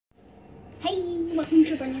Hey, welcome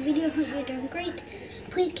to a brand new video. Hope you're doing great.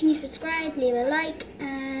 Please can you subscribe, leave a like,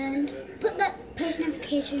 and put that post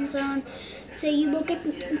notifications on so you will get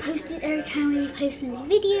posted every time we post a new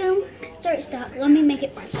video. Sorry it's dark, let me make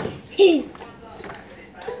it bright. What are you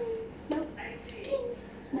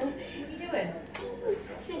doing?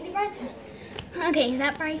 Make it brighter. Okay, is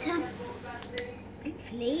that brighter?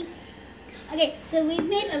 Hopefully. Okay, so we've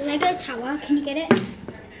made a Lego tower. Can you get it?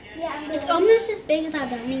 Yeah, It's almost as big as our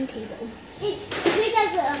dining table. it's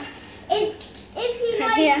bigger. It's if you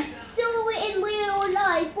Okay, here. saw it in real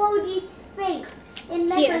life, what would you think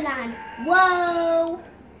in Here. Legoland? Whoa!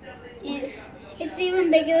 It's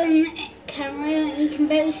even bigger than the camera. You can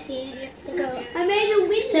barely see it. You have to go. I made a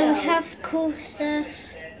window. So we have cool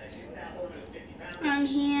stuff on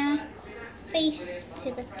here. Face,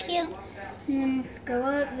 super cute. And then if we go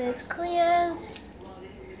up, there's clears.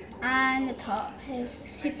 And the top is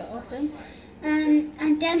super awesome.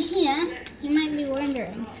 And down here, you might be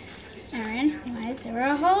wondering, Aaron, why is there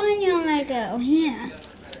a hole in your Lego? Here.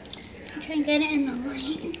 Try and get it in the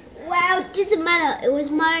light. Wow, it doesn't matter. It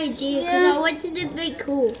was my idea because Yeah. I wanted it to be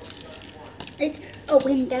cool. It's a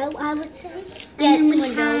window, I would say. Yeah, And it's then a we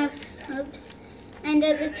window. have, oops. And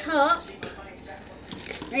at the top,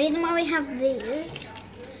 the reason why we have these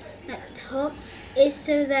at the top is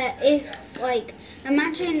so that if, like,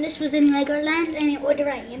 imagine this was in Legoland and it would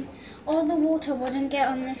rain, all the water wouldn't get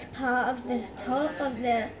on this part of the top of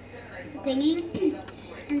the thingy.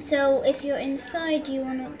 And so if you're inside, you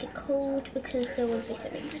will not get cold because there will be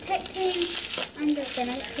something protecting. And they're going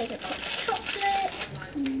to take a cup of chocolate.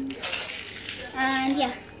 And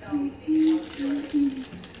yeah.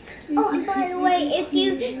 Oh, and by the way, if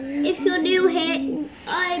you're new here,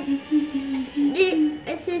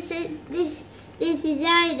 this is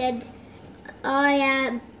Aiden. I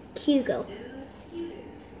am Hugo.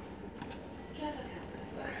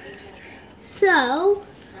 So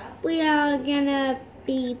we are gonna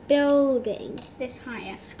be building. This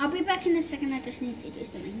higher. I'll be back in a second. I just need to do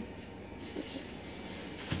something.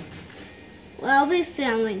 Well, I'll be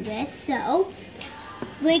filming this, so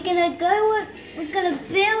we're gonna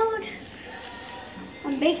build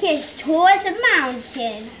and make it towards a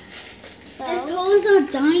mountain. So, As tall as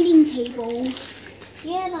our dining table.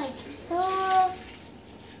 yeah, like so.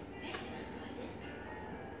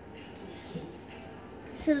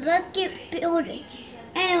 So let's get building.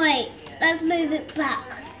 Anyway, let's move it back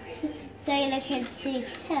so you can see.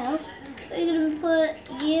 So we're gonna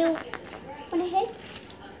put you on the head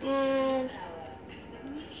and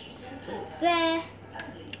get there.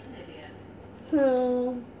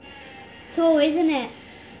 Tall, isn't it?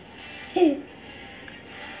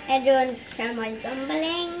 Everyone show my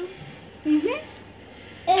zumbling. Okay.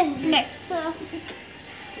 So,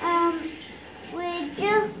 we're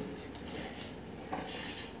just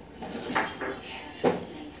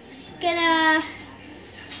gonna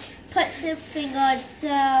put something on.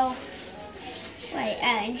 So, wait,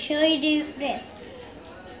 Alan, shall we do this?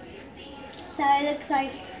 So it looks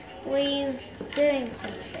like we're doing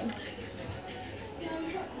something.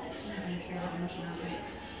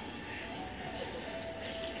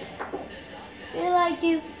 We like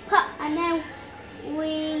to put, and then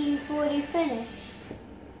we've already finished.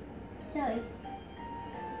 So.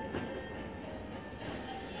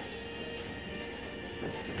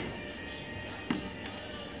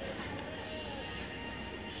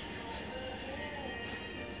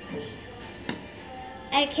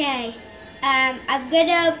 Okay, I'm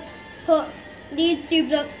gonna put these 2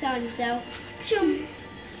 blocks on, so.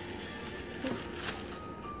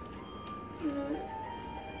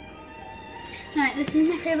 Alright, this is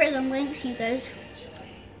my favourite long links, you guys.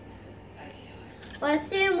 Well,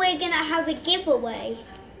 soon we're gonna have a giveaway.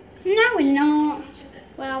 No, we're not.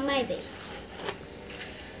 Well, maybe.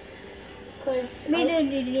 Because We don't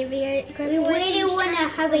do the giveaway. we really want to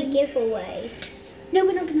have a giveaway. No,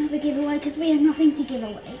 we're not going to have a giveaway because we have nothing to give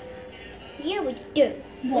away. Yeah, we do.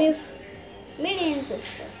 What? With millions of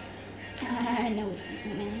stuff. No,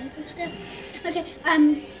 millions of stuff. Okay,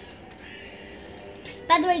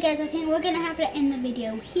 by the way, guys, I think we're going to have to end the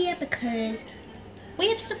video here because we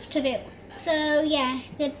have stuff to do. So, yeah,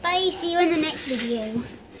 goodbye. See you in the next video.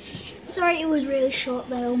 Sorry it was really short,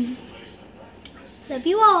 though. Love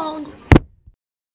you all.